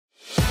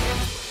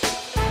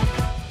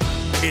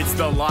It's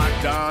the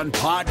Locked On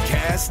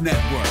Podcast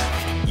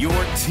Network, your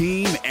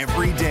team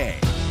every day.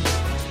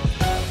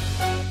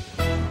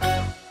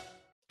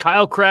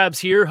 Kyle Krabs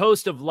here,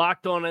 host of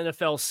Locked On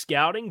NFL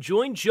Scouting.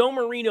 Join Joe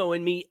Marino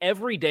and me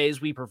every day as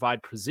we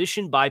provide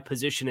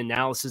position-by-position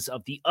analysis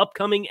of the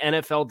upcoming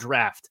NFL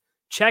Draft.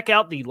 Check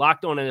out the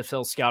Locked On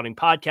NFL Scouting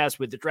podcast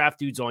with the Draft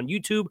Dudes on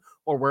YouTube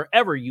or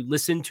wherever you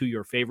listen to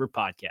your favorite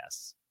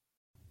podcasts.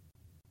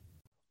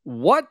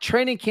 What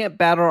training camp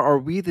battle are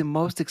we the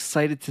most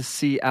excited to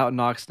see out in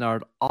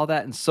Oxnard? All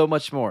that and so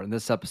much more in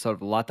this episode of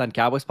the Locked On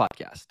Cowboys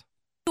podcast.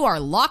 You are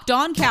Locked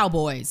On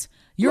Cowboys,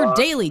 your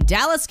daily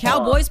Dallas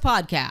Cowboys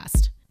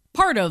podcast.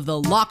 Part of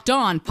the Locked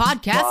On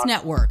Podcast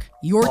Network,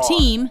 your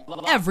team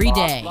every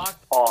day.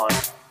 Locked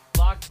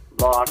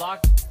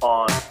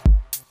on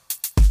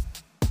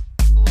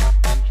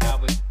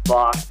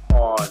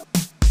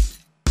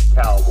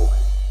Cowboys.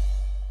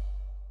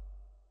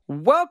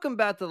 Welcome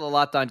back to the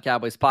Locked On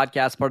Cowboys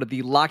podcast, part of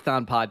the Locked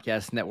On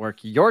Podcast Network,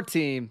 your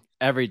team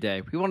every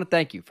day. We want to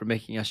thank you for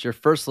making us your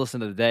first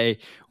listen of the day.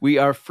 We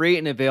are free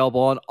and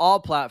available on all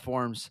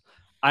platforms.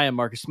 I am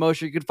Marcus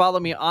Mosher. You can follow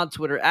me on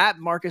Twitter at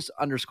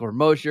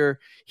Marcus_Mosher.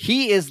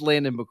 He is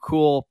Landon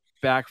McCool,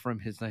 back from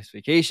his nice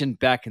vacation,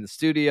 back in the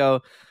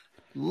studio.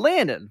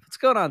 Landon, what's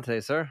going on today,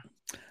 sir?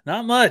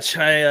 Not much.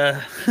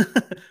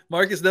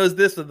 Marcus knows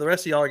this, but the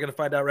rest of y'all are going to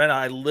find out right now.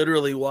 I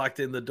literally walked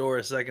in the door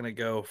a second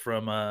ago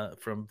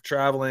from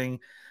traveling,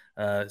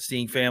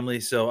 seeing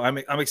family. So I'm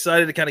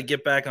excited to kind of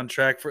get back on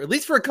track for at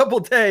least for a couple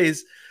of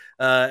days,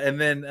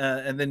 and then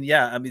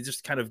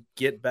just kind of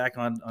get back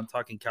on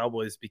talking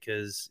Cowboys,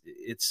 because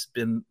it's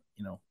been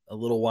a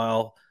little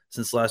while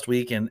since last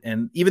week,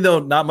 and even though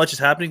not much is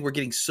happening, we're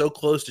getting so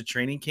close to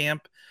training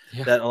camp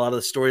that a lot of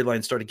the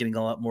storylines started getting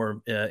a lot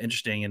more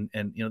interesting,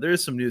 and there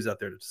is some news out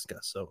there to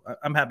discuss. So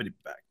I'm happy to be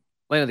back.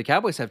 Landon, the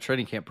Cowboys have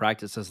training camp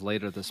practices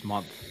later this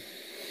month.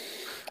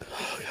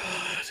 Oh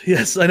God,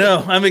 yes, I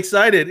know. I'm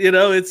excited.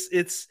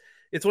 It's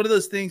one of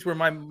those things where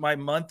my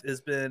month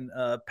has been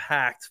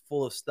packed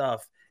full of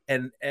stuff,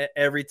 and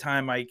every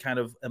time I kind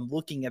of am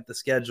looking at the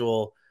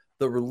schedule,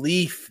 the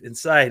relief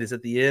inside is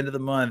at the end of the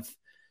month.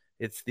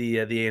 It's the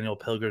annual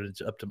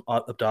pilgrimage up to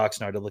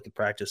Oxnard to look at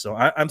practice. So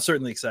I'm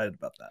certainly excited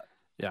about that.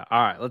 Yeah.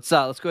 All right. Let's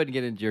go ahead and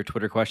get into your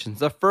Twitter questions.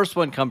 The first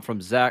one comes from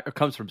Zach.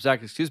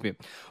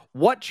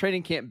 What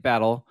training camp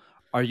battle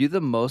are you the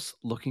most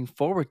looking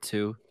forward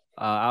to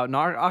out in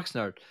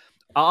Oxnard?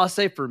 I'll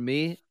say for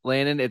me,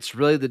 Landon, it's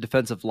really the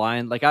defensive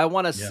line. Like, I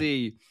want to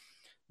see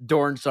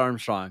Dorrance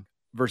Armstrong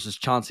versus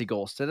Chauncey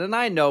Golston. And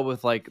I know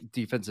with like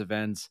defensive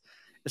ends,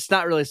 it's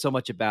not really so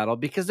much a battle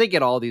because they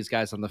get all these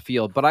guys on the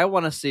field. But I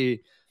want to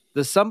see,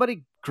 does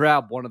somebody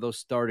grab one of those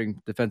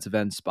starting defensive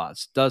end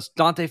spots? Does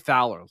Dante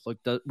Fowler look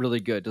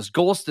really good? Does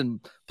Golston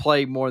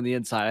play more on the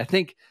inside? I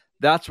think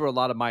that's where a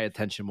lot of my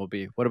attention will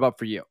be. What about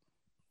for you?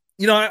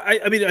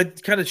 I mean,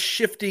 kind of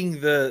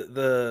shifting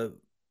the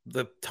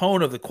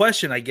tone of the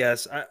question, I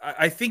guess.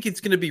 I think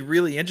it's going to be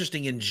really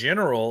interesting in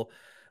general.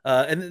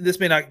 And this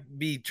may not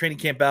be training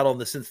camp battle in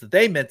the sense that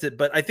they meant it,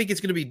 but I think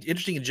it's going to be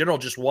interesting in general,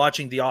 just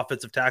watching the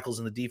offensive tackles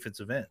and the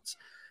defensive ends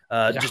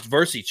just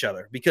verse each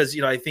other. Because,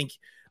 I think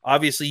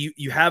obviously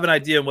you have an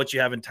idea of what you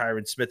have in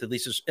Tyron Smith, at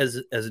least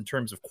as in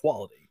terms of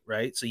quality,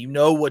 right? So you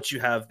know what you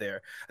have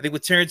there. I think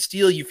with Terrence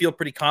Steele, you feel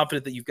pretty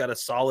confident that you've got a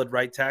solid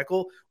right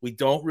tackle. We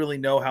don't really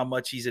know how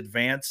much he's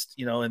advanced,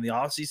 in the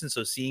offseason.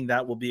 So seeing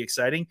that will be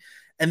exciting.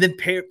 And then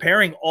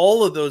pairing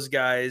all of those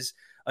guys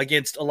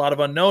against a lot of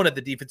unknown at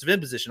the defensive end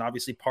position.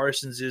 Obviously,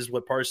 Parsons is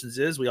what Parsons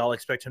is. We all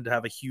expect him to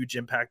have a huge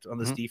impact on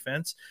this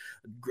defense.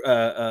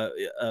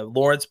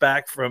 Lawrence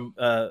back from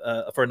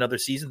for another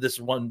season. This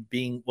one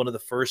being one of the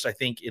first, I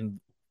think, in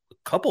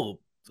probably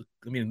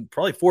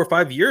 4 or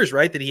 5 years,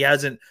 right, that he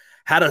hasn't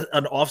had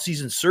an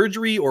offseason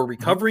surgery or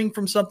recovering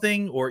from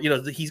something, or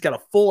he's got a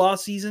full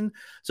offseason.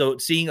 So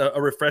seeing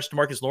a refreshed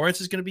Marcus Lawrence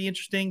is going to be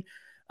interesting.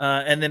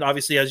 And then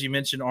obviously, as you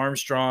mentioned,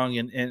 Armstrong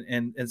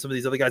and some of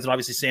these other guys, and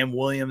obviously Sam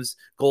Williams,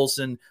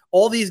 Golson,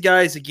 all these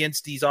guys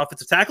against these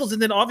offensive tackles.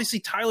 And then obviously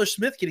Tyler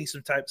Smith getting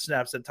some type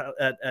snaps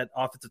at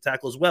offensive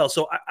tackle as well.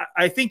 So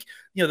I think,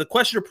 the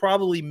questioner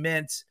probably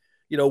meant,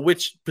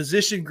 which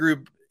position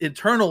group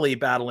internally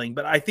battling.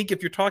 But I think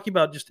if you're talking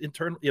about just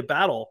internally a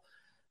battle,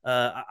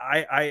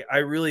 I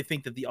really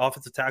think that the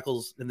offensive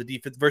tackles and the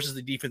defense versus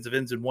the defensive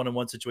ends in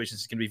one-on-one situations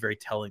is going to be very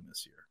telling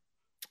this year.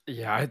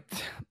 Yeah.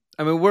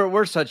 I mean,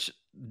 we're such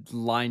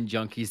line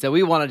junkies that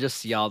we want to just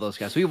see all those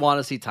guys. We want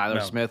to see Tyler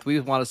Smith.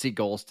 We want to see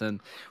Golston.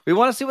 We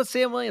want to see what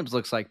Sam Williams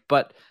looks like.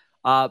 But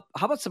how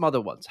about some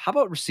other ones? How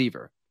about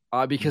receiver?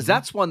 Because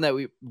that's one that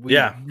we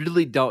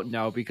really don't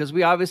know, because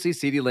we obviously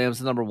CeeDee Lamb's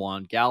the number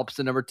one, Gallup's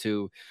the number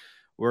two.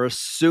 We're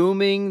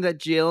assuming that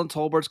Jalen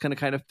Tolbert's going to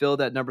kind of fill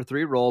that number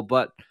 3 role,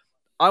 but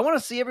I want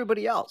to see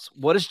everybody else.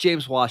 What does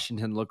James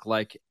Washington look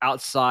like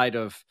outside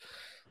of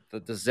the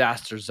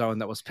disaster zone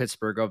that was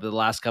Pittsburgh over the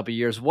last couple of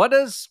years? What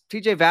does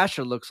TJ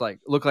Vasher look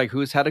like,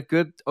 who's had a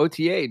good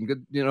OTA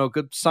and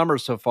good summer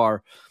so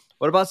far?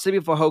 What about Simi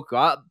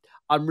Fehoko?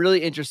 I'm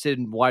really interested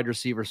in wide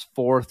receivers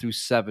 4 through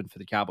 7 for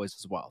the Cowboys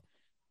as well.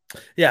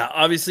 Yeah,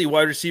 obviously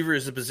wide receiver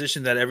is a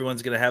position that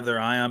everyone's going to have their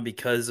eye on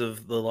because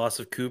of the loss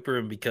of Cooper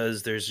and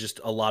because there's just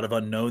a lot of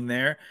unknown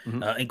there,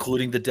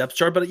 including the depth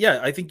chart. But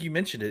yeah, I think you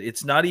mentioned it.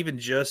 It's not even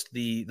just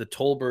the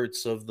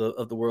Tolberts of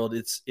the world.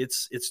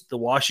 It's the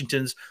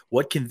Washingtons.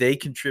 What can they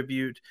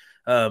contribute?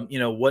 What are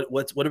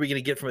we going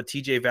to get from a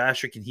TJ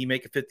Vasher? Can he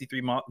make a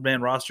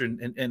 53-man roster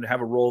and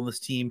have a role in this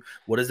team?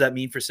 What does that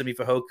mean for Simi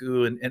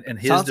Fehoko and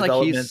his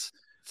development?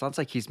 Sounds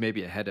like he's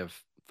maybe ahead of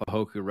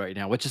Fehoko right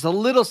now, which is a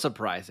little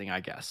surprising,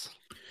 I guess.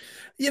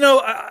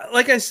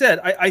 Like I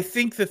said, I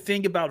think the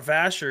thing about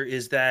Vasher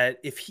is that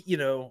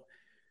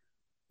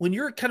when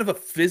you're kind of a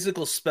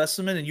physical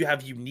specimen and you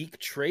have unique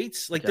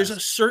traits, like there's a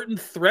certain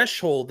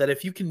threshold that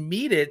if you can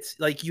meet it,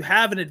 like you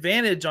have an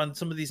advantage on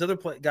some of these other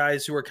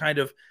guys who are kind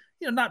of,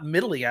 not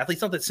middling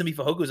athletes. Not that Simi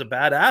Fehoko is a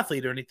bad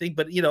athlete or anything,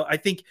 but I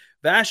think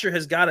Vasher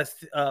has got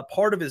a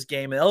part of his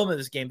game, an element of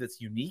his game that's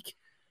unique.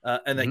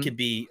 And that can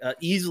be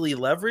easily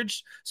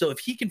leveraged. So if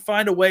he can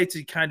find a way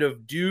to kind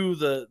of do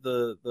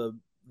the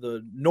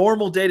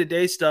normal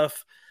day-to-day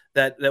stuff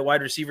that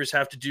wide receivers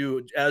have to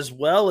do, as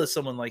well as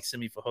someone like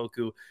Simi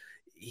Fehoko,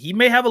 he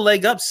may have a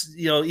leg up,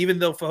 even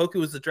though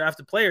Fehoko is the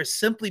drafted player,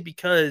 simply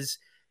because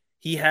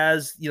he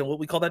has, what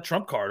we call that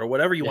trump card or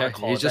whatever you want to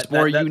call it. He's just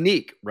more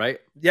unique, right?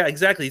 Yeah,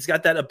 exactly. He's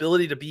got that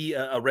ability to be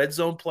a red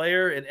zone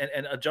player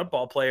and a jump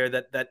ball player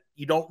that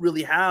you don't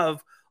really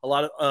have a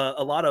lot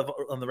of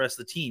on the rest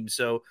of the team.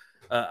 So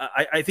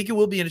I think it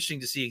will be interesting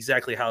to see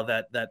exactly how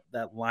that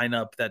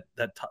lineup,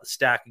 that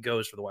stack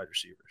goes for the wide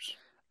receivers.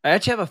 I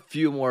actually have a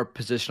few more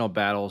positional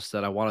battles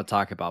that I want to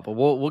talk about, but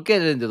we'll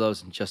get into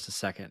those in just a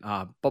second.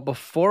 But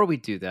before we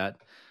do that,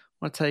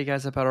 I want to tell you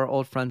guys about our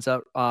old friends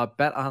at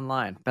Bet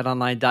Online.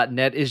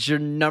 BetOnline.net is your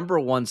number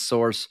one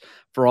source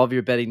for all of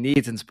your betting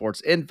needs and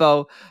sports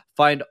info.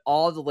 Find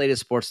all the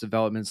latest sports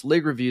developments,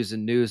 league reviews,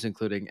 and news,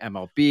 including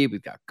MLB.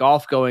 We've got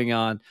golf going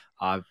on,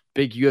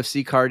 big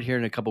UFC card here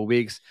in a couple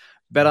weeks.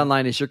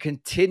 BetOnline is your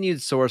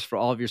continued source for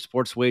all of your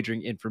sports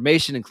wagering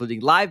information, including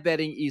live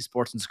betting,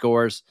 esports, and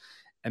scores.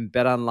 And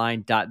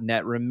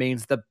betonline.net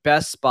remains the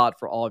best spot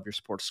for all of your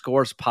sports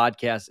scores,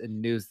 podcasts,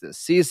 and news this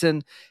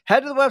season.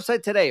 Head to the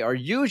website today or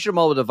use your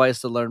mobile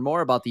device to learn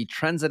more about the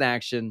trends in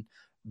action.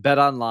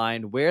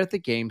 BetOnline, where the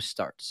game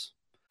starts.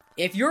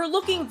 If you're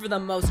looking for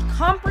the most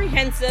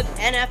comprehensive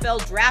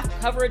NFL draft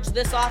coverage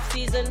this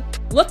offseason,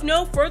 look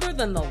no further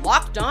than the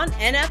Locked On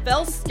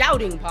NFL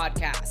Scouting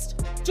Podcast.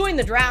 Join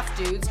the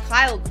draft dudes,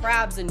 Kyle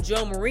Krabs and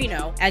Joe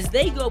Marino, as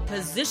they go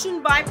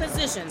position by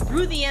position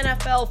through the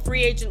NFL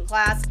free agent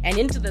class and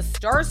into the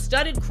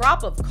star-studded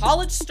crop of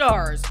college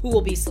stars who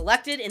will be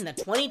selected in the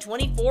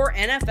 2024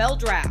 NFL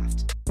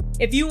Draft.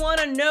 If you want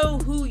to know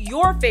who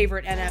your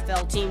favorite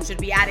NFL team should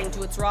be adding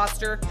to its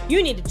roster,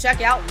 you need to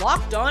check out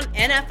Locked On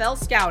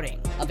NFL Scouting,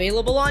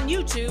 available on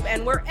YouTube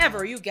and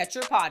wherever you get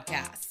your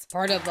podcasts.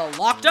 Part of the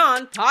Locked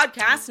On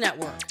Podcast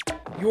Network,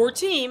 your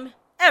team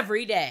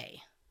every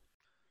day.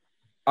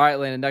 All right,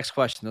 Landon, next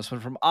question. This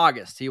one from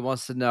August. He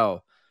wants to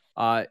know,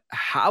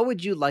 how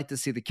would you like to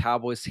see the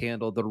Cowboys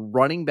handle the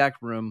running back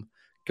room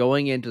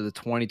going into the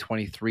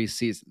 2023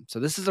 season? So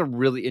this is a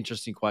really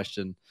interesting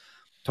question.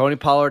 Tony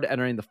Pollard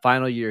entering the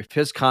final year of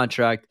his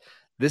contract.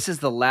 This is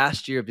the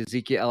last year of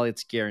Ezekiel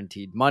Elliott's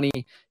guaranteed money.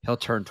 He'll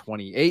turn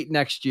 28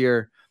 next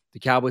year. The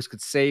Cowboys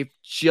could save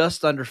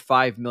just under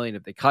 $5 million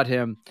if they cut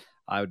him.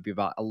 It would be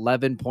about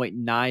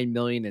 $11.9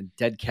 million in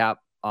dead cap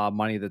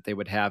money that they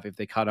would have if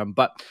they cut him.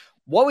 But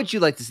what would you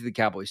like to see the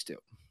Cowboys do?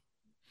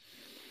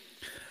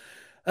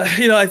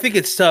 I think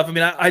it's tough. I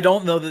mean, I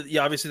don't know that.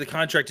 Obviously, the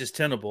contract is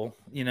tenable.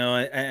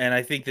 And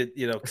I think that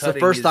it's the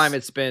first time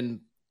it's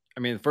been. I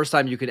mean, the first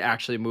time you could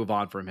actually move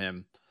on from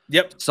him.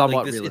 Yep,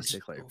 somewhat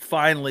realistically. It's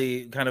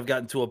finally kind of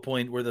gotten to a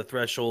point where the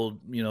threshold,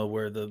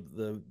 where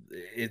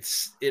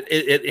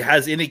it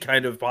has any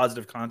kind of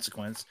positive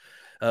consequence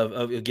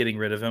of getting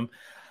rid of him.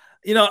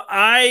 You're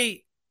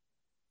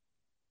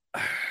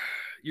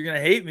going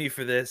to hate me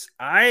for this.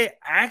 I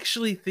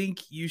actually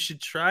think you should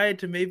try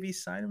to maybe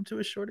sign him to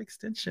a short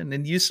extension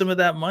and use some of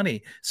that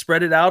money.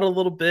 Spread it out a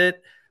little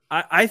bit.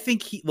 I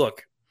think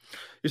look.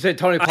 You're saying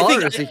Tony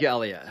Pollard or Ezekiel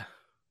Elliott?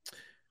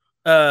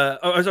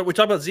 We're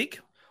talking about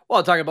Zeke? Well,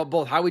 I'm talking about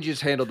both. How would you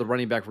just handle the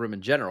running back room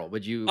in general? Well,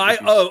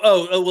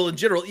 in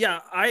general, yeah.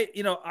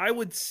 I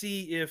would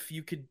see if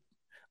you could.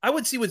 I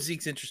would see what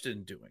Zeke's interested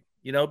in doing.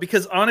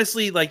 Because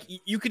honestly, like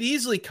you could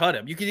easily cut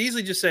him. You could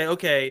easily just say,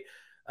 okay,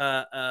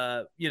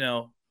 sorry,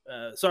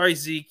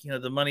 Zeke.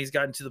 The money's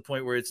gotten to the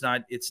point where it's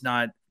not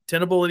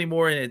tenable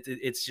anymore, and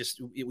it's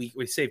just we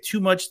save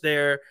too much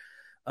there.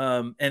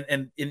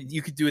 And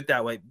you could do it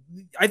that way.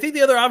 I think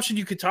the other option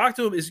you could talk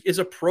to him is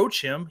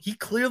approach him. He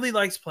clearly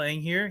likes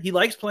playing here. He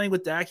likes playing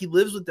with Dak. He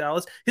lives with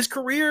Dallas. His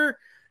career,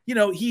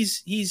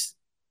 he's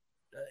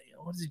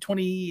what is he,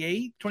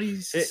 28,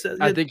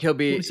 27? I think he'll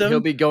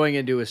be going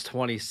into his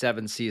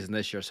 27th season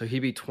this year. So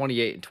he'd be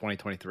 28 in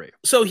 2023.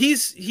 So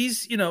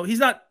he's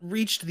not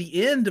reached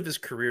the end of his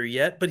career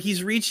yet, but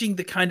he's reaching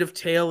the kind of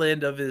tail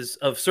end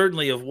of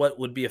certainly of what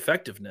would be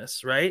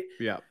effectiveness. Right.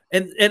 Yeah.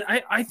 And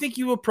I think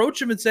you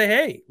approach him and say,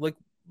 hey, like,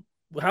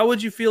 how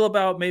would you feel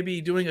about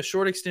maybe doing a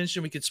short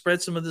extension? We could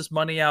spread some of this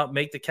money out,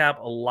 make the cap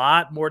a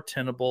lot more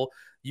tenable.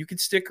 You could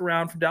stick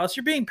around from Dallas.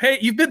 You're being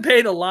paid. You've been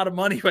paid a lot of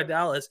money by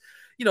Dallas.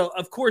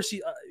 Of course,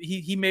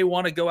 he may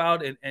want to go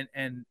out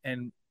and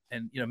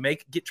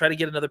try to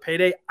get another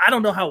payday. I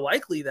don't know how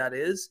likely that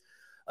is.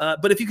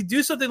 But if you could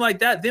do something like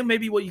that, then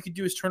maybe what you could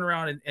do is turn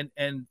around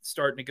and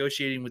start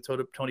negotiating with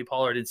Tony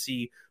Pollard and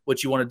see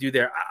what you want to do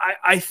there.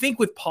 I think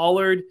with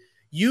Pollard,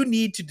 you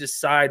need to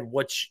decide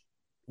what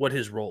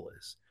his role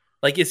is.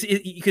 Like because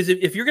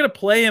if you're going to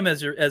play him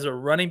as a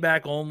running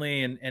back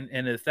only, and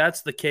if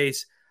that's the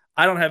case,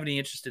 I don't have any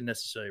interest in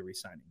necessarily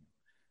re-signing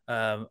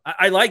him.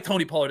 I like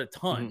Tony Pollard a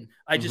ton. Mm-hmm.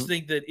 I just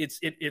think that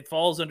it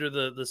falls under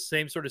the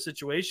same sort of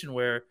situation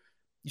where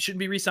you shouldn't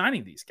be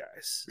re-signing these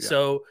guys. Yeah.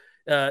 So.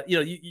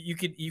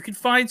 You could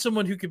find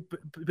someone who could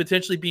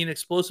potentially be an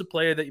explosive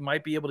player that you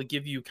might be able to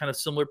give you kind of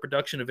similar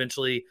production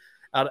eventually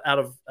out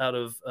of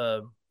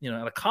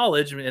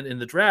college and in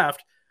the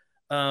draft.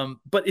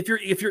 But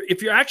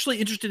if you're actually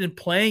interested in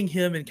playing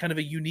him in kind of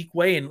a unique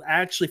way and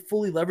actually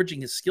fully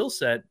leveraging his skill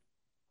set,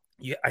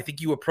 I think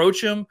you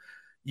approach him.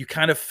 You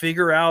kind of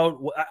figure out.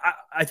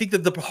 I think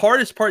that the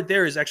hardest part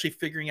there is actually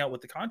figuring out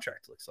what the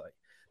contract looks like,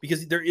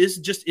 because there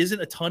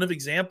isn't a ton of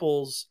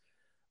examples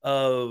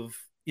of.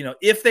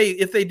 If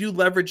they do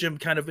leverage him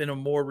kind of in a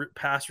more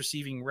pass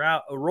receiving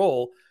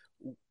role,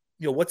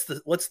 what's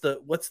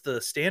the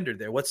standard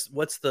there? What's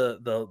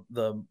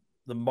the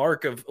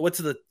mark of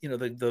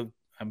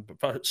I'm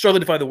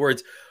struggling to find the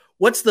words.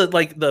 What's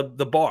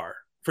the bar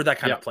for that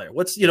kind of player?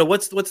 What's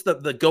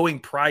the going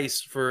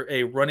price for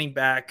a running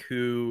back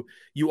who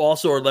you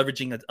also are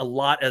leveraging a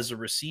lot as a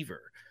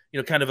receiver?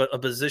 Kind of a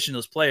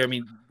positionless player. I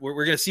mean, we're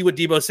going to see what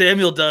Deebo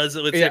Samuel does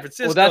with San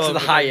Francisco. Well, that's the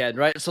high end,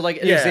 right? So an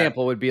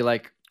example would be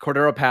like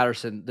Cordero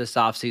Patterson this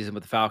offseason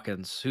with the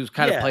Falcons, who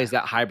kind of plays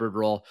that hybrid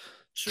role.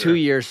 Sure. 2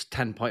 years,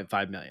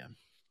 $10.5 million.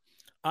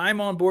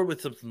 I'm on board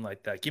with something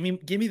like that. Give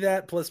me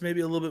that plus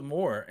maybe a little bit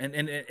more.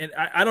 And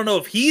I don't know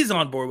if he's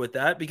on board with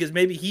that, because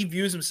maybe he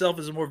views himself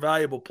as a more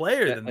valuable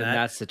player than that. And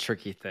that's the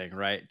tricky thing,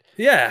 right?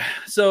 Yeah.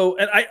 So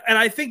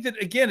I think that,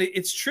 again,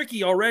 it's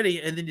tricky already,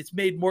 and then it's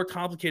made more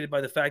complicated by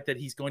the fact that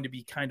he's going to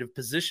be kind of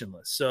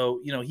positionless. So,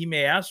 he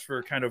may ask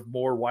for kind of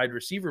more wide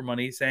receiver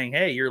money, saying,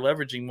 hey, you're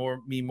leveraging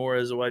me more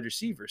as a wide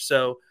receiver.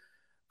 So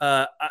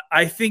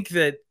I think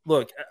that,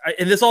 look,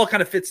 and this all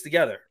kind of fits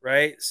together,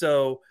 right?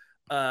 So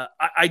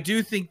I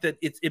do think that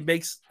it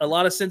makes a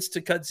lot of sense to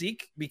cut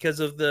Zeke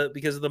because of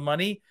the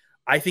money.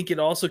 I think it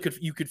also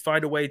you could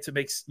find a way to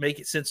make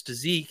it sense to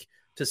Zeke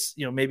to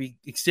maybe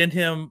extend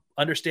him,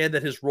 understand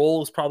that his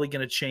role is probably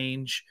going to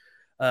change,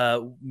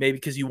 maybe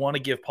because you want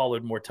to give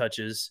Pollard more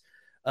touches,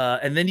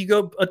 and then you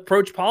go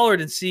approach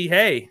Pollard and see,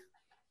 hey,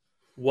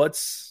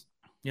 what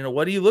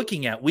are you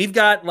looking at? We've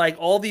got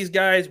all these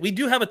guys. We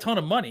do have a ton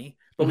of money.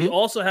 But we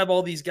also have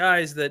all these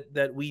guys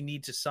that we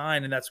need to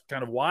sign, and that's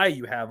kind of why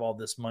you have all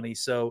this money.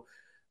 So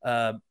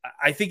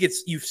I think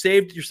you've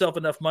saved yourself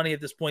enough money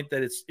at this point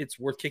that it's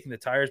worth kicking the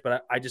tires.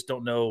 But I just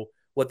don't know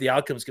what the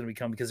outcome is going to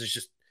become, because there's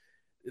just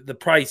the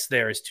price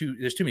there's too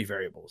many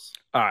variables.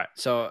 All right,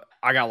 so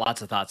I got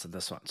lots of thoughts on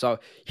this one. So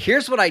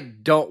here's what I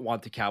don't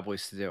want the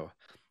Cowboys to do.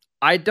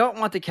 I don't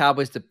want the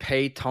Cowboys to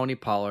pay Tony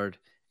Pollard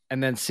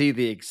and then see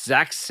the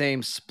exact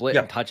same split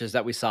in touches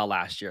that we saw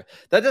last year.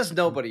 That does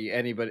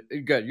anybody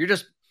good. You're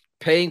just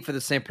paying for the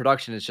same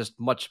production. It's just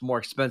much more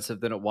expensive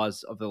than it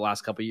was over the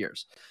last couple of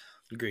years.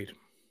 Agreed.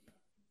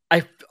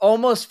 I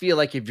almost feel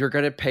like if you're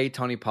going to pay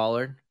Tony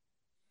Pollard,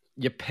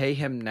 you pay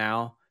him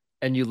now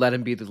and you let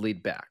him be the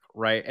lead back,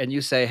 right? And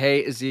you say,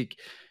 hey, Zeke,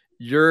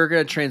 you're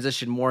going to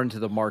transition more into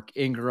the Mark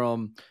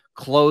Ingram,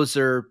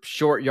 closer,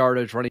 short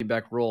yardage running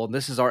back role. And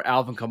this is our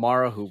Alvin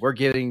Kamara, who we're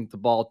getting the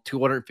ball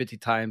 250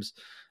 times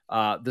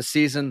this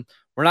season.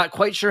 We're not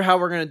quite sure how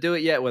we're going to do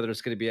it yet, whether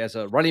it's going to be as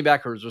a running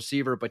back or as a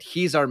receiver, but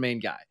he's our main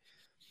guy.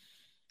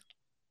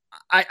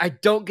 I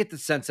don't get the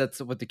sense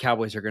that's what the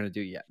Cowboys are going to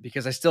do yet,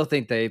 because I still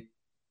think they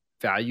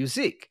value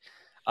Zeke.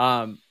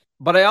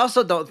 But I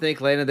also don't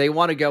think, Landon, they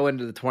want to go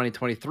into the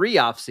 2023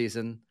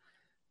 offseason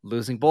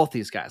losing both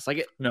these guys.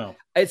 No.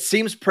 It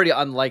seems pretty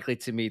unlikely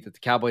to me that the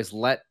Cowboys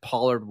let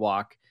Pollard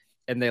walk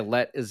and they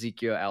let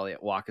Ezekiel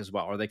Elliott walk as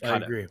well, or they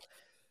cut him.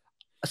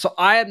 So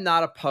I am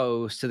not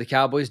opposed to the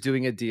Cowboys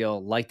doing a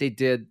deal like they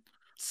did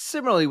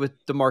similarly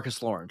with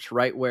DeMarcus Lawrence,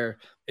 right? Where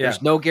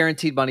there's no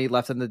guaranteed money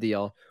left in the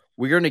deal.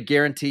 We're going to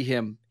guarantee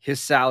him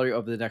his salary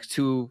over the next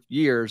 2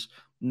 years,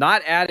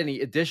 not add any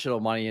additional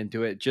money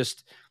into it.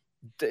 Just,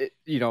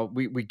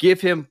 we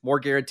give him more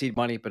guaranteed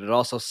money, but it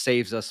also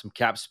saves us some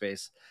cap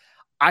space.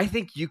 I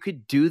think you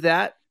could do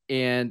that,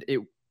 and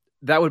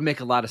that would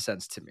make a lot of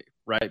sense to me,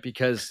 right?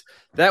 Because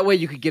that way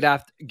you could get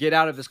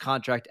out of his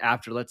contract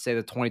after, let's say,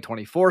 the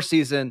 2024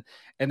 season,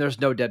 and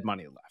there's no dead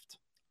money left.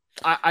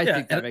 I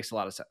think that makes a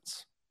lot of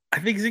sense. I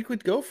think Zeke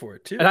would go for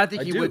it too. And I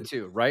think he would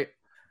too, right?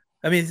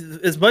 I mean,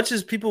 as much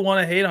as people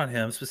want to hate on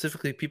him,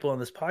 specifically people on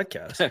this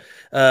podcast,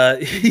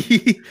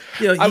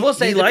 I will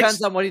say it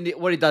depends on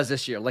what he does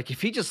this year. Like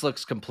if he just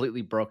looks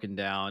completely broken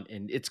down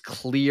and it's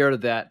clear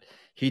that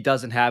he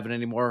doesn't have it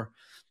anymore,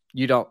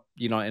 you don't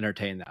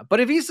entertain that. But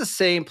if he's the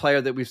same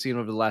player that we've seen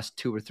over the last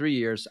 2 or 3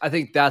 years, I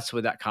think that's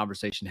where that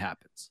conversation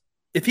happens.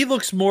 If he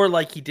looks more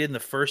like he did in the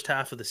first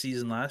half of the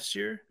season last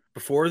year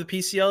before the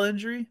PCL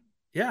injury,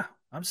 yeah,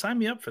 sign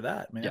me up for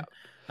that, man.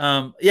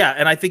 Yeah.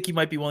 And I think he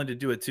might be willing to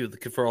do it too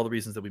for all the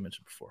reasons that we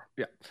mentioned before.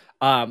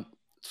 Yeah.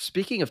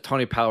 Speaking of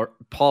Tony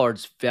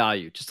Pollard's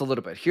value, just a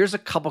little bit. Here's a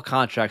couple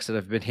contracts that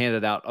have been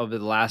handed out over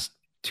the last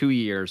 2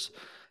 years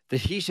that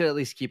he should at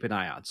least keep an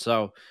eye on.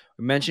 So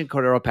we mentioned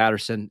Cordero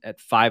Patterson at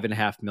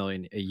 $5.5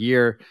 million a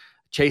year.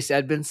 Chase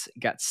Edmonds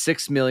got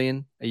 $6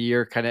 million a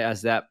year, kind of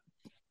as that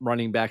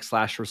running back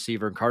 /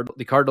 receiver in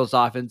the Cardinals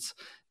offense.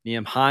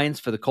 Nyheim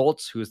Hines for the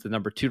Colts, who is the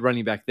number 2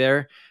 running back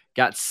there,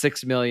 got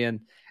 $6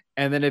 million.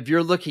 And then if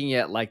you're looking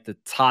at like the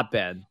top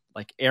end,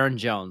 like Aaron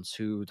Jones,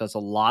 who does a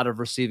lot of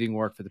receiving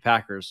work for the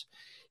Packers,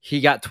 he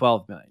got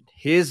 $12 million.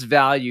 His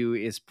value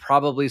is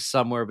probably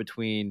somewhere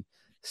between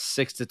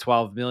 $6 to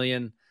 $12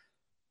 million.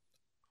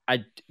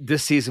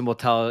 This season will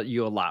tell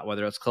you a lot,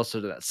 whether it's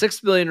closer to that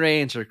 $6 million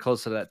range or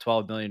closer to that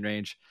 $12 million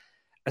range.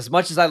 As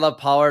much as I love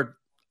Pollard,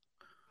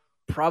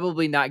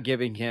 probably not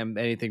giving him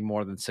anything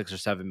more than $6 or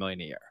 $7 million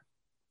a year.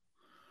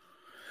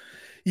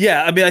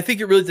 Yeah, I mean, I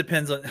think it really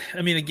depends on.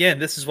 I mean, again,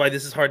 this is why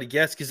this is hard to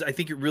guess, because I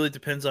think it really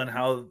depends on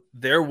how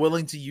they're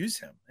willing to use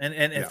him, and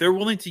if they're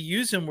willing to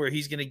use him where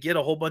he's going to get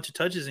a whole bunch of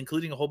touches,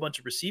 including a whole bunch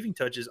of receiving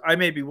touches, I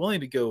may be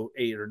willing to go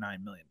 $8 or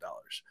 $9 million.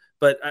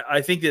 But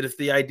I think that if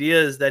the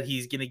idea is that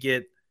he's going to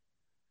get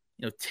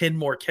 10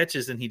 more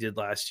catches than he did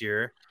last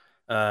year,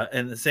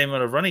 and the same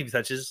amount of running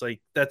touches, like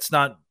that's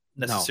not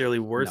necessarily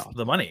worth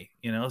the money,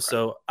 Right.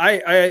 So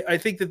I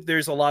think that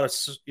there's a lot of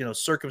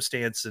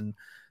circumstance and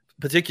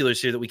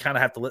particulars here that we kind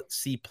of have to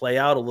see play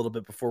out a little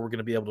bit before we're going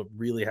to be able to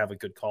really have a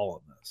good call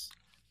on this.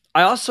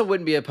 I also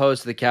wouldn't be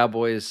opposed to the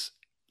Cowboys.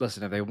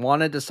 Listen, if they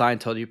wanted to sign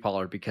Tony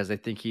Pollard because they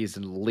think he's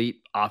an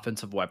elite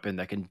offensive weapon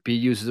that can be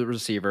used as a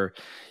receiver,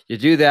 you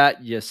do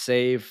that, you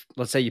save,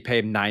 let's say you pay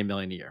him $9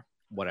 million a year,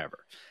 whatever.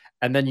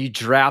 And then you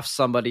draft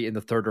somebody in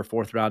the 3rd or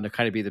 4th round to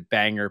kind of be the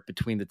banger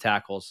between the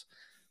tackles.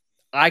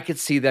 I could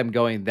see them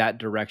going that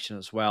direction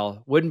as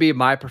well. Wouldn't be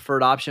my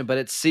preferred option,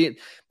 but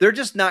they're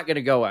just not going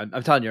to go.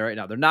 I'm telling you right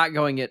now, they're not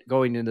going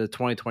into the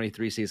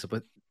 2023 season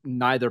with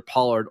neither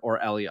Pollard or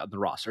Elliott on the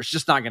roster. It's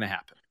just not going to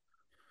happen.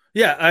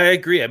 Yeah, I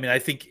agree. I mean, I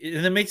think,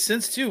 and it makes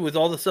sense too with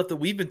all the stuff that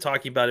we've been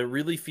talking about. It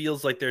really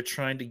feels like they're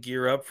trying to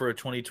gear up for a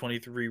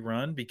 2023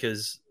 run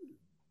because,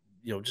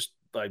 just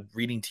by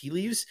reading tea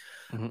leaves,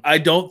 I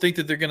don't think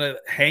that they're going to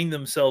hang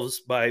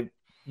themselves by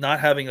not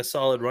having a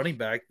solid running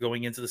back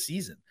going into the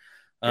season.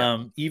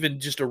 Yeah. Even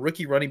just a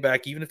rookie running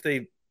back, even if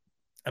they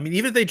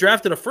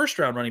drafted a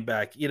 1st-round running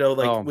back,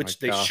 which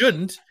they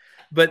shouldn't,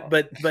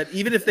 but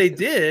even if they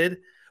did,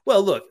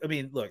 well, look,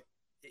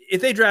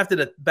 if they drafted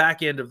a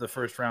back end of the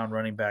 1st-round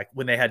running back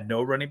when they had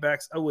no running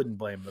backs, I wouldn't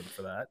blame them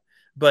for that.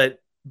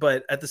 But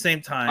at the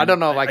same time, I don't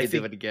know if I could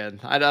do it again.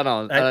 I don't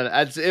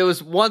know. It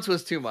was once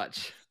was too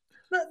much.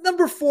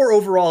 Number 4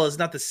 overall is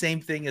not the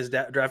same thing as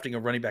drafting a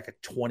running back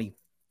at 24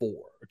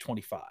 or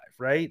 25,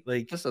 right?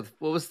 Like,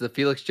 what was the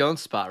Felix Jones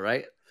spot,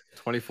 right?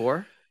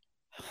 24.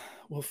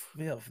 Well,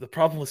 the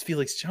problem was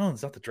Felix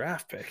Jones, not the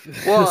draft pick.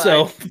 Well,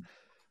 so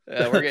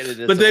we're getting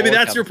into but maybe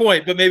that's your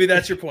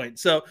point.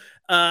 So,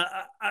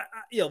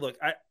 look,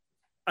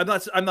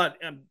 I'm not.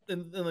 And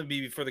let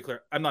me be further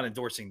clear. I'm not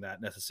endorsing that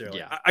necessarily.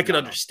 Yeah, I can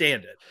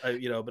understand it.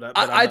 But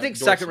I think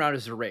 2nd round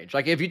is a range.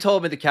 Like if you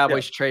told me the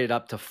Cowboys traded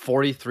up to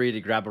 43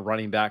 to grab a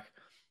running back,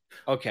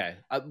 okay,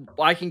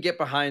 I can get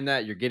behind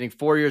that. You're getting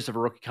 4 years of a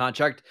rookie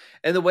contract,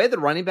 and the way the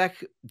running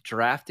back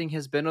drafting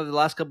has been over the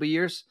last couple of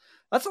years,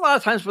 that's a lot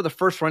of times where the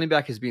first running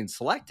back is being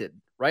selected,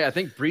 right? I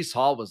think Breece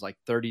Hall was like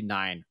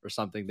 39 or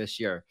something this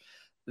year.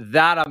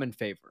 That I'm in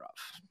favor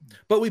of.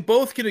 But we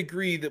both can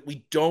agree that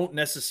we don't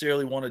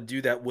necessarily want to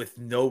do that with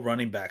no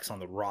running backs on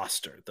the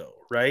roster, though,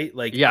 right?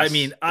 Like, yes,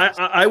 yes.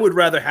 I would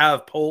rather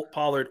have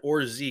Pollard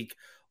or Zeke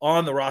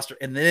on the roster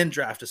and then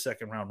draft a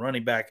 2nd-round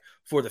running back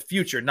for the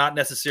future, not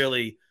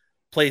necessarily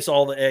place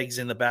all the eggs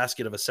in the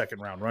basket of a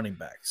 2nd-round running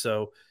back.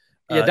 So,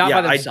 not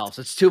by themselves.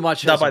 It's too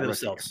much. Not by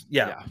themselves.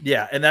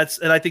 Yeah. And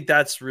I think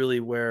that's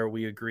really where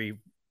we agree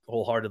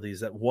wholeheartedly,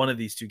 is that one of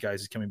these two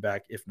guys is coming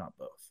back, if not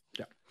both.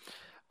 Yeah.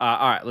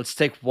 All right, let's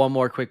take one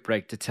more quick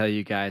break to tell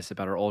you guys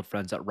about our old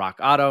friends at Rock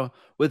Auto.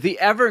 With the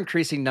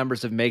ever-increasing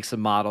numbers of makes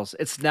and models,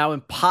 it's now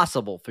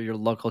impossible for your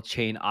local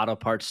chain auto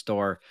parts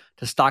store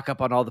to stock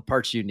up on all the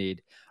parts you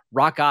need.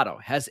 Rock Auto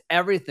has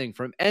everything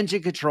from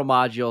engine control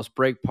modules,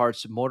 brake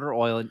parts, motor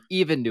oil, and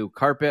even new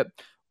carpet.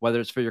 Whether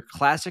it's for your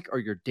classic or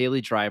your daily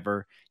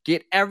driver,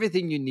 get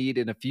everything you need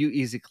in a few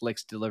easy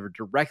clicks delivered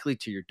directly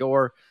to your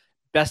door.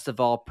 Best of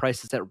all,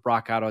 prices at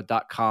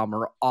rockauto.com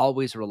are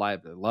always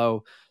reliably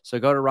low. So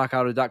go to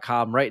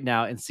rockauto.com right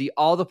now and see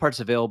all the parts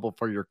available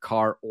for your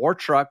car or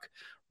truck.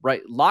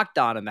 Right, locked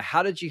on in the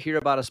How Did You Hear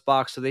About Us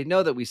box so they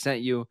know that we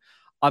sent you.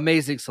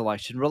 Amazing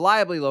selection,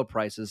 reliably low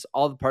prices,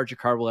 all the parts your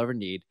car will ever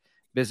need.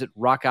 Visit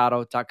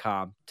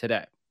rockauto.com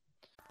today.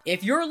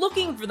 If you're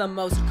looking for the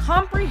most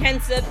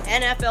comprehensive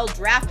NFL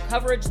draft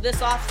coverage this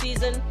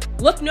offseason,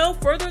 look no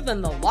further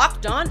than the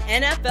Locked On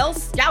NFL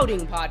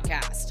Scouting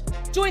Podcast.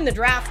 Join the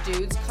draft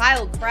dudes,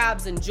 Kyle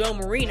Krabs and Joe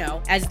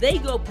Marino, as they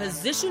go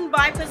position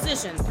by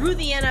position through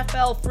the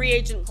NFL free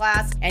agent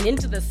class and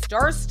into the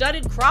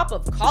star-studded crop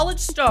of college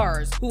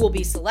stars who will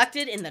be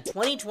selected in the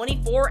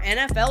 2024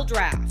 NFL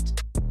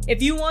Draft. If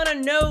you want to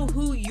know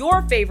who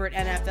your favorite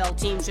NFL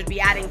team should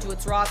be adding to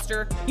its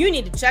roster, you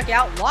need to check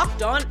out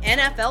Locked On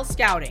NFL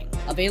Scouting,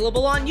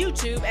 available on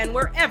YouTube and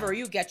wherever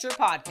you get your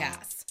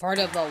podcasts. Part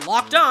of the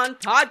Locked On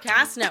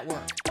Podcast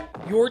Network,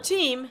 your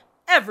team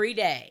every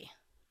day.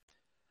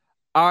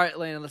 All right,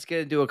 Landon, let's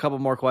get into a couple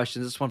more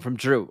questions. This one from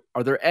Drew.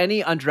 Are there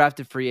any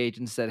undrafted free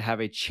agents that have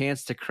a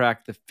chance to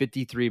crack the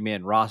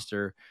 53-man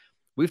roster?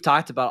 We've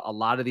talked about a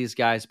lot of these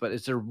guys, but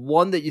is there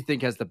one that you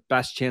think has the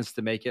best chance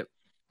to make it?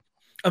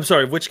 I'm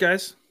sorry, which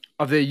guys?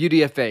 Of the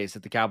UDFAs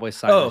that the Cowboys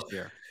signed this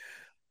year.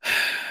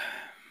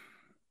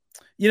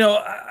 You know,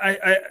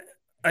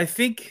 I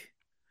think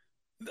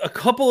a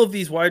couple of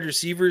these wide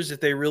receivers, if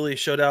they really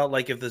showed out,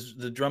 like if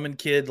the Drummond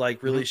kid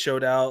really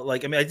showed out,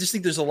 I just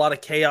think there's a lot of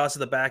chaos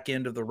at the back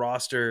end of the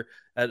roster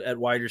at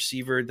wide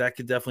receiver. That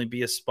could definitely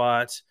be a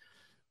spot.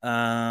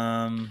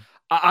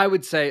 I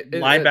would say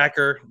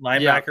linebacker,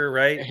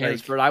 right?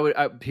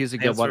 Hansford. He's a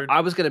good one.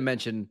 I was going to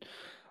mention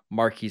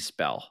Marquise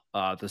Bell,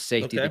 the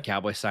safety the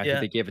Cowboys signed, who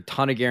they gave a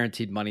ton of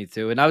guaranteed money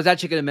to. And I was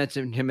actually going to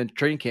mention him in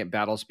training camp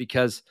battles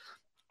because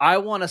I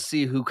want to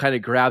see who kind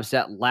of grabs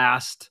that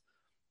last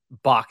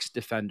box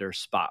defender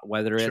spot,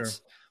 whether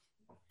it's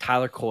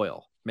Tyler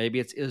Coyle, maybe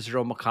it's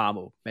Israel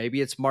Makamu, maybe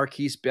it's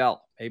Marquise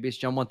Bell, maybe it's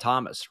John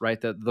Thomas, right?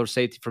 The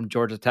safety from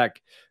Georgia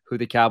Tech, who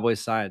the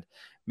Cowboys signed.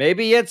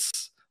 Maybe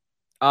it's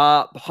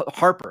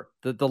Harper,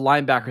 the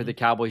linebacker the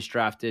Cowboys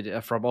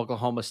drafted from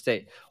Oklahoma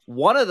State.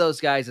 One of those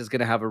guys is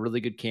going to have a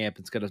really good camp.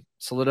 It's going to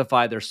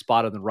solidify their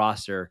spot on the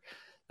roster.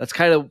 That's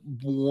kind of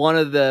one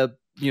of the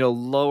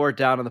lower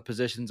down on the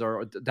positions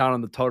or down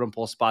on the totem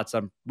pole spots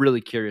I'm really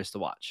curious to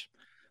watch.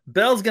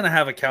 Bell's going to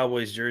have a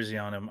Cowboys jersey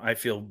on him. I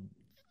feel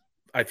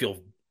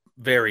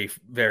very,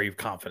 very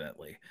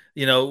confidently,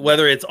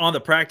 whether it's on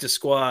the practice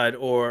squad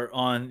or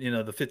on,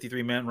 the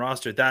 53-man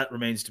roster, that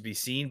remains to be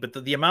seen. But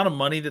the amount of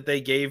money that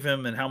they gave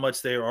him and how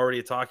much they were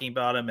already talking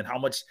about him and how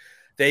much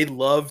they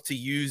love to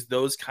use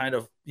those kind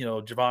of,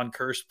 Javon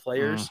Curse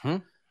players.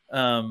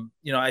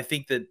 I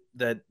think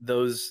that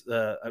those,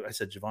 I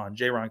said Javon,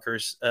 Jaron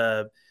Curse,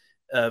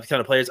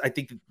 kind of players, I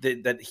think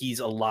that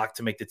he's a lock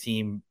to make the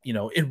team,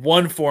 in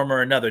one form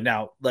or another.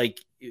 Now, like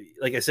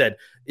I said,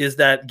 is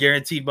that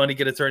guaranteed money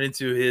going to turn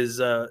into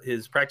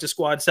his practice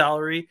squad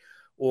salary,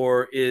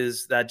 or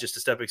is that just a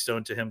stepping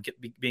stone to him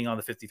being on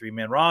the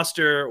 53-man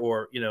roster?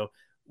 Or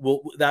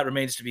that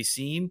remains to be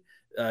seen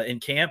in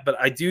camp. But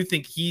I do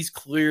think he's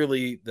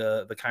clearly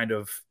the kind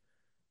of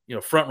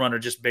front runner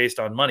just based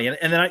on money.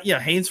 And then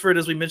Hainsford,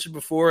 as we mentioned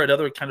before,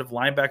 another kind of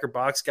linebacker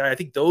box guy. I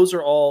think those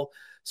are all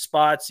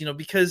spots,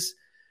 because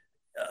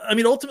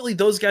ultimately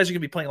those guys are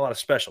going to be playing a lot of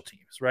special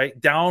teams, right?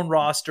 Down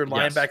roster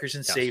linebackers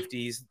and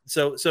safeties.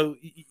 So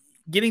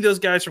getting those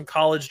guys from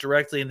college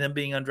directly and them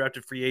being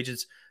undrafted free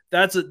agents,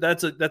 that's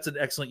an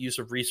excellent use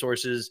of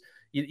resources.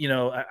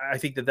 I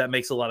think that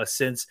makes a lot of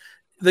sense.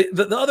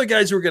 The other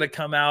guys who are going to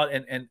come out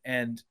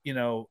and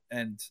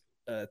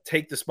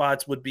take the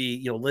spots would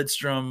be,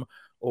 Lidstrom,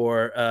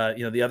 or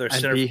the other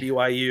center for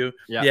BYU.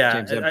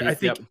 I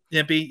think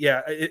Impey,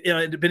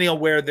 depending on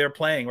where they're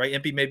playing, right?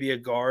 Impey may be a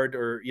guard,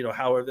 or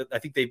however. I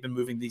think they've been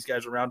moving these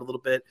guys around a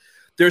little bit.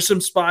 There's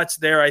some spots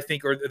there, I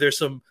think, or there's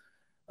some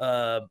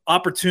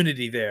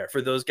opportunity there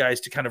for those guys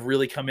to kind of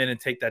really come in and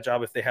take that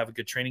job if they have a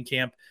good training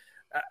camp.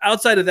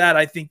 Outside of that,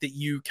 I think that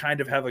you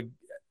kind of have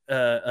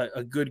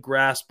a good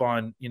grasp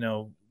on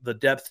the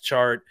depth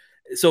chart.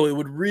 So it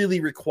would really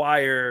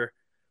require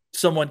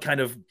someone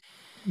kind of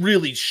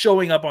really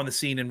showing up on the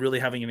scene and really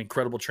having an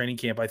incredible training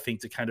camp, I think,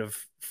 to kind of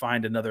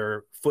find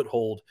another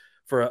foothold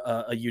for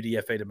a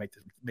UDFA to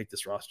make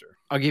this roster.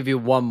 I'll give you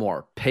one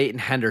more. Peyton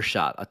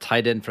Hendershot, a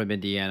tight end from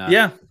Indiana.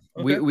 Yeah.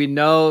 Okay. We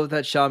know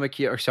that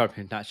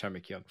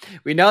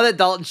we know that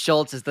Dalton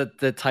Schultz is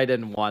the tight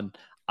end 1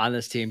 on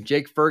this team.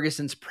 Jake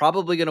Ferguson's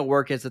probably going to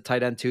work as the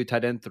tight end 2,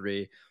 tight end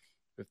 3.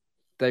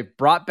 They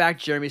brought back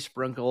Jeremy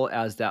Sprinkle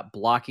as that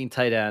blocking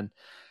tight end.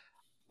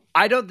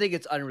 I don't think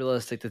it's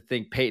unrealistic to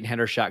think Peyton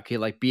Hendershot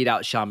could beat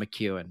out Sean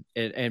McEwen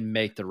and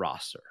make the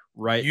roster,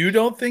 right? You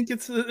don't think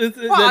it's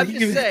I'm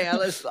just saying,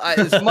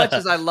 as much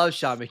as I love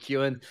Sean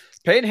McEwen,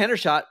 Peyton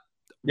Hendershot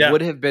would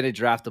have been a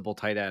draftable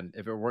tight end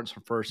if it weren't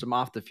for some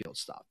off the field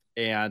stuff.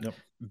 And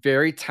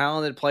very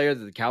talented player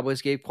that the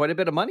Cowboys gave quite a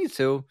bit of money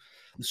to.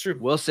 It's true.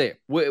 We'll see.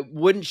 It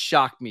wouldn't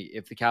shock me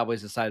if the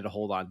Cowboys decided to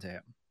hold on to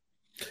him.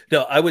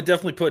 No, I would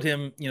definitely put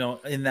him,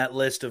 in that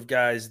list of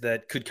guys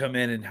that could come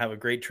in and have a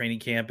great training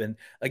camp. And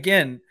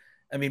again,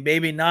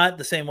 maybe not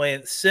the same way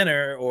at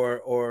center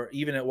or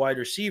even at wide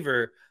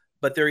receiver,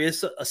 but there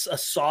is a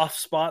soft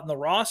spot in the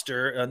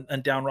roster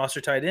and down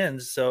roster tight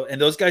ends. So, and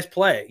those guys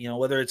play,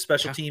 whether it's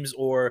special teams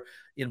or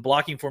in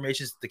blocking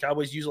formations, the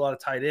Cowboys use a lot of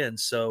tight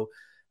ends. So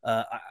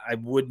I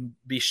wouldn't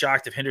be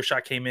shocked if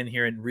Hendershot came in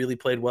here and really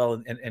played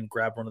well and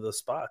grabbed one of those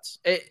spots.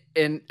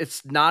 And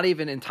it's not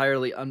even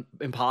entirely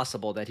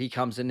impossible that he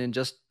comes in and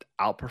just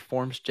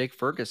outperforms Jake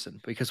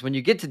Ferguson, because when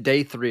you get to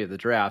day 3 of the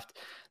draft,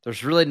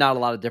 there's really not a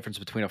lot of difference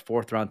between a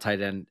 4th-round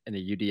tight end and a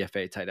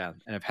UDFA tight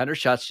end. And if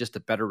Hendershot's just a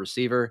better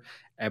receiver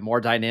and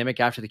more dynamic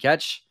after the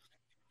catch,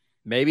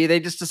 maybe they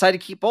just decide to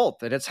keep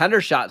both. And it's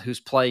Hendershot who's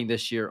playing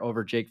this year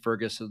over Jake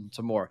Ferguson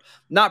some more.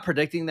 Not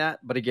predicting that,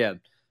 but again,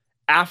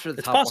 after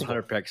the top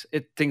 100 picks,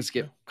 things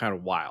get kind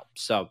of wild.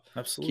 So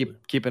absolutely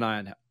keep an eye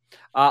on him.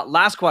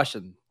 Last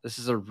question. This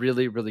is a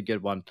really, really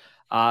good one.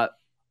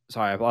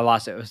 Sorry, I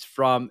lost it. It was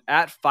from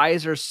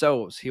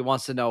 @Pfizer He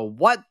wants to know,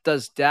 what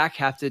does Dak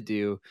have to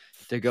do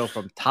to go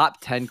from top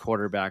 10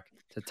 quarterback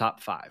to top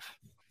 5?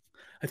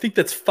 I think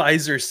that's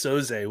Pfizer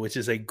Soze, which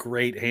is a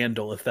great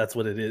handle if that's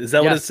what it is. Is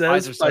that what it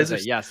says? Pfizer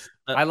Soze, yes.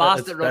 I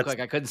lost it real quick.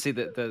 I couldn't see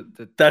the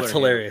that's Twitter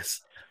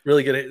hilarious. Handle.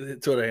 Really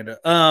good Twitter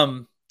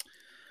handle.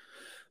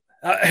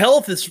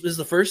 Health is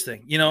the first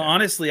thing.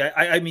 Honestly,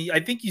 I mean, I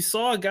think you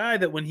saw a guy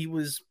that when he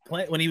was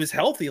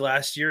healthy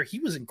last year, he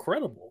was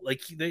incredible.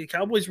 Like the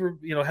Cowboys were,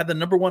 had the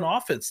number 1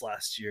 offense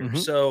last year. Mm-hmm.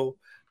 So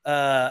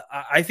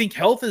I think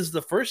health is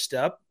the first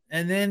step.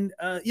 And then,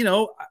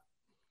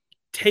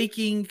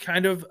 taking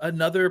kind of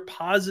another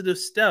positive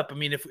step. I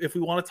mean, if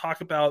we want to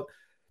talk about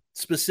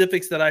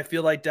specifics that I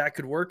feel like Dak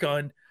could work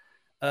on,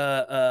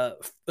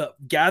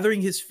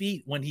 gathering his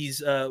feet when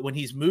he's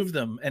moved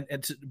them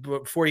and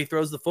before he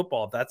throws the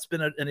football. That's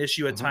been an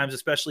issue at times,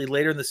 especially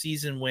later in the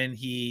season when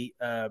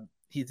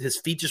his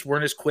feet just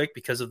weren't as quick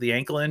because of the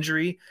ankle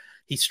injury.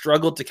 He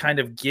struggled to kind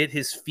of get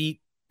his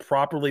feet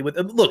properly with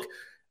them. Look,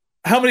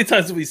 how many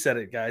times have we said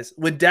it, guys?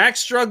 When Dak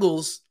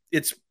struggles,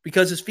 it's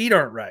because his feet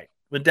aren't right.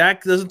 When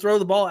Dak doesn't throw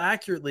the ball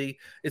accurately,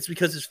 it's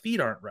because his feet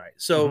aren't right.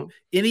 So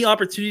any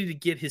opportunity to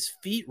get his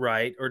feet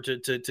right, or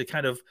to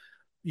kind of,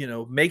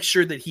 make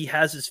sure that he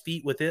has his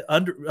feet with it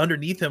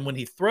underneath him when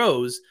he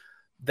throws,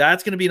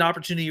 that's going to be an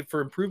opportunity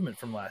for improvement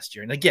from last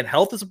year. And again,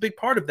 health is a big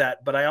part of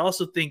that, but I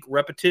also think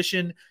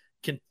repetition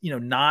can,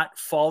 not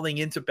falling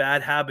into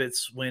bad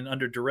habits when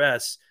under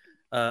duress.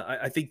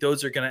 I think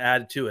those are going to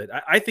add to it.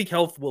 I think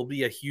health will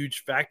be a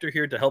huge factor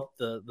here to help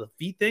the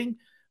feet thing.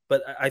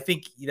 But I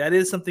think that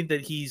is something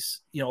that he's,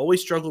 always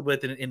struggled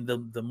with. And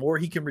the more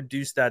he can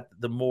reduce that,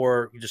 the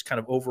more just kind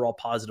of overall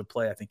positive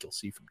play I think you'll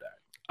see from Dak.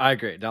 I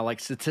agree. Now,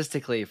 like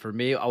statistically, for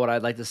me, what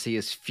I'd like to see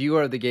is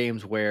fewer of the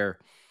games where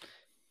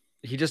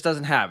he just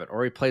doesn't have it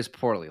or he plays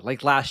poorly.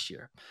 Like last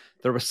year,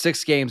 there were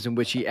 6 games in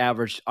which he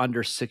averaged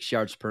under 6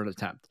 yards per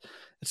attempt.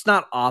 It's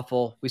not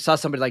awful. We saw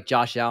somebody like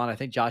Josh Allen. I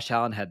think Josh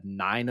Allen had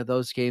 9 of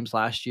those games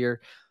last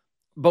year.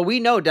 But we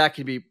know Dak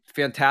can be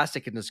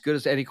fantastic and as good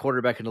as any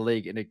quarterback in the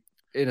league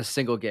in a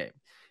single game.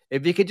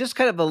 If you could just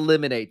kind of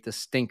eliminate the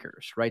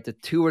stinkers, right? The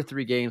 2 or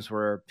 3 games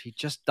where he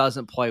just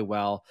doesn't play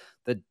well,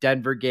 the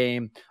Denver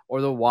game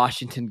or the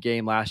Washington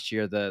game last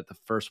year, the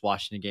first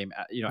Washington game,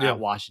 at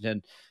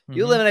Washington,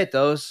 you eliminate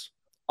those,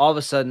 all of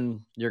a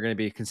sudden you're going to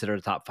be considered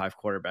a top 5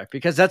 quarterback,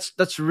 because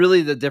that's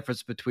really the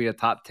difference between a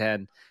top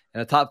 10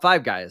 and a top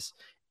 5 guys.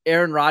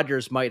 Aaron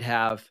Rodgers might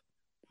have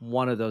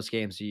 1 of those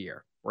games a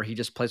year where he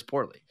just plays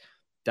poorly.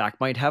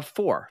 Dak might have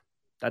 4.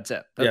 That's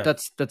it.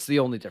 That's the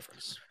only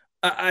difference.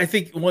 I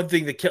think one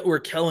thing where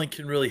Kellen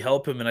can really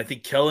help him, and I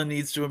think Kellen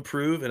needs to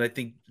improve, and I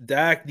think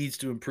Dak needs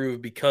to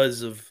improve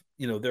because of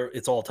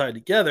it's all tied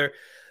together.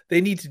 They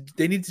need to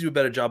do a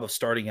better job of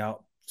starting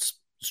out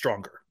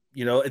stronger.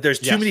 There's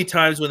too many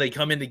times when they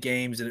come into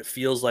games and it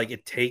feels like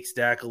it takes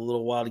Dak a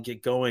little while to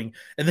get going,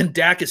 and then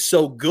Dak is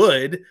so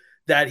good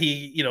that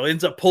he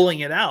ends up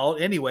pulling it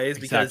out anyways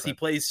because he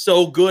plays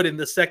so good in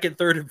the second,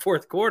 third, and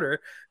fourth quarter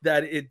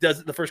that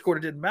the first quarter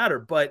didn't matter,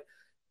 but.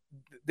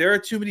 There are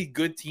too many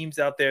good teams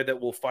out there that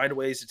will find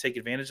ways to take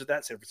advantage of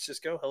that. San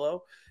Francisco,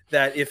 hello.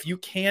 That if you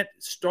can't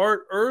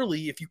start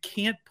early, if you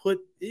can't put,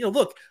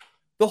 look,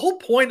 the whole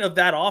point of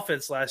that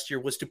offense last year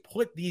was to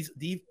put these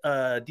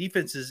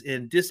defenses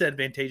in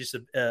disadvantageous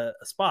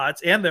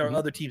spots and their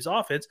other team's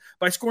offense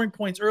by scoring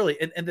points early.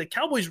 And the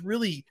Cowboys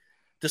really,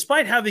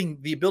 despite having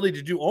the ability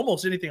to do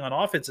almost anything on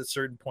offense at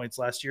certain points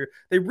last year,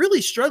 they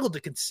really struggled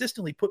to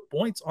consistently put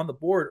points on the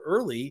board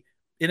early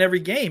in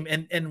every game.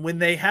 And when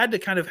they had to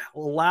kind of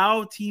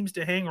allow teams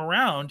to hang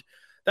around,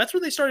 that's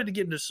where they started to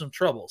get into some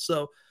trouble.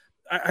 So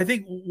I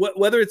think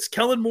whether it's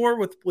Kellen Moore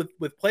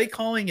with play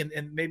calling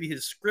and maybe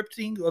his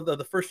scripting of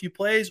the first few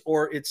plays,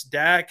 or it's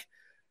Dak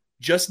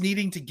just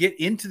needing to get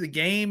into the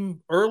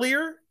game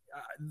earlier,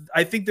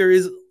 I think there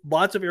is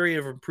lots of area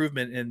of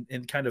improvement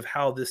in kind of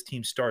how this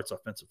team starts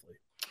offensively.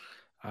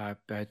 I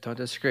don't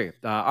disagree.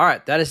 All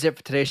right, that is it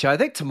for today's show. I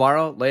think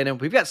tomorrow, Landon,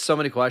 we've got so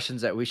many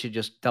questions that we should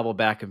just double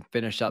back and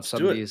finish up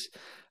some of these.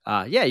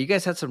 You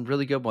guys had some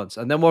really good ones,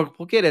 and then we'll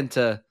get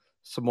into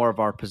some more of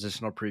our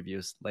positional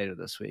previews later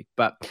this week.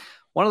 But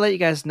want to let you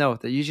guys know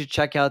that you should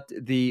check out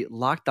the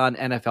Locked On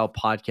NFL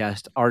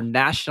podcast. Our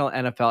national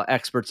NFL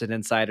experts and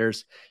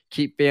insiders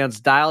keep fans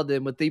dialed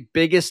in with the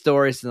biggest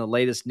stories and the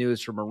latest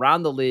news from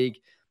around the league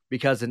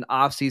because an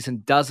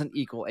offseason doesn't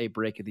equal a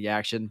break in the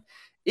action.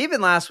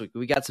 Even last week,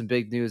 we got some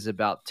big news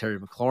about Terry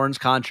McLaurin's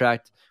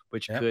contract,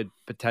 which could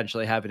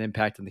potentially have an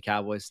impact on the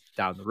Cowboys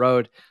down the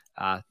road.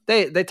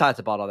 They talked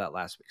about all that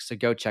last week, so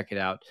go check it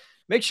out.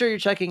 Make sure you're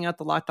checking out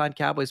the Locked On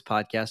Cowboys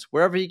podcast,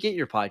 wherever you get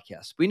your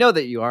podcasts. We know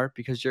that you are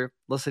because you're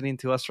listening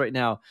to us right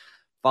now.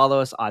 Follow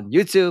us on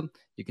YouTube.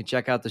 You can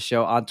check out the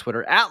show on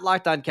Twitter at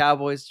Locked On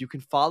Cowboys. You can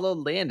follow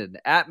Landon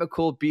at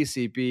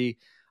McCoolBCB.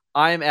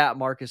 I'm at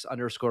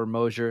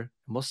Marcus_Mosier. And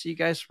we'll see you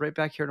guys right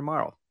back here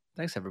tomorrow.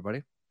 Thanks,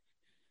 everybody.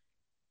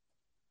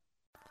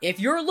 If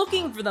you're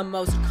looking for the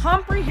most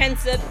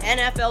comprehensive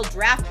NFL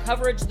draft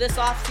coverage this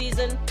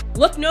offseason,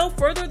 look no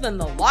further than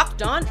the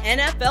Locked On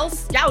NFL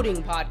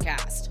Scouting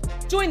Podcast.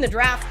 Join the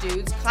draft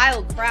dudes,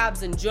 Kyle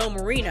Krabs and Joe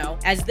Marino,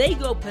 as they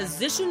go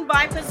position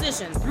by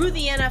position through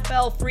the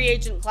NFL free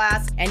agent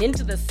class and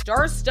into the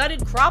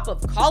star-studded crop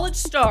of college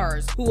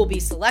stars who will be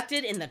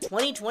selected in the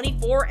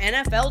 2024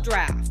 NFL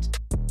Draft.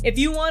 If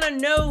you want to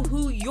know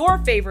who your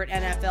favorite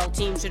NFL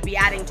team should be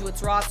adding to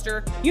its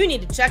roster, you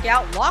need to check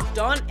out Locked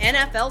On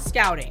NFL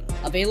Scouting,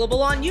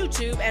 available on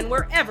YouTube and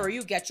wherever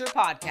you get your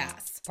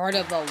podcasts. Part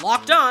of the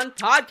Locked On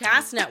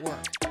Podcast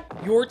Network,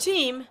 your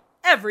team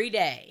every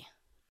day.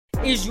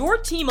 Is your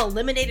team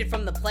eliminated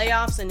from the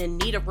playoffs and in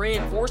need of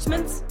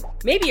reinforcements?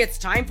 Maybe it's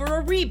time for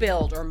a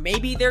rebuild, or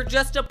maybe they're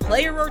just a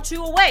player or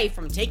two away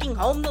from taking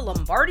home the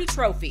Lombardi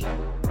Trophy.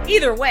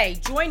 Either way,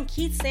 join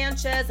Keith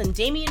Sanchez and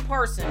Damian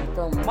Parson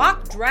for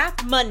Mock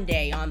Draft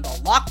Monday on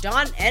the Locked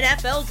On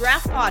NFL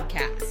Draft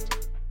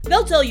Podcast.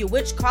 They'll tell you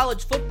which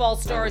college football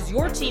stars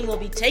your team will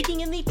be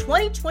taking in the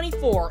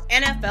 2024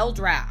 NFL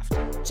Draft.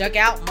 Check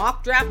out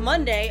Mock Draft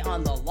Monday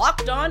on the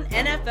Locked On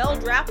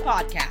NFL Draft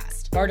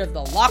Podcast, part of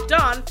the Locked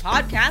On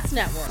Podcast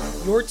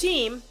Network, your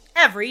team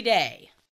every day.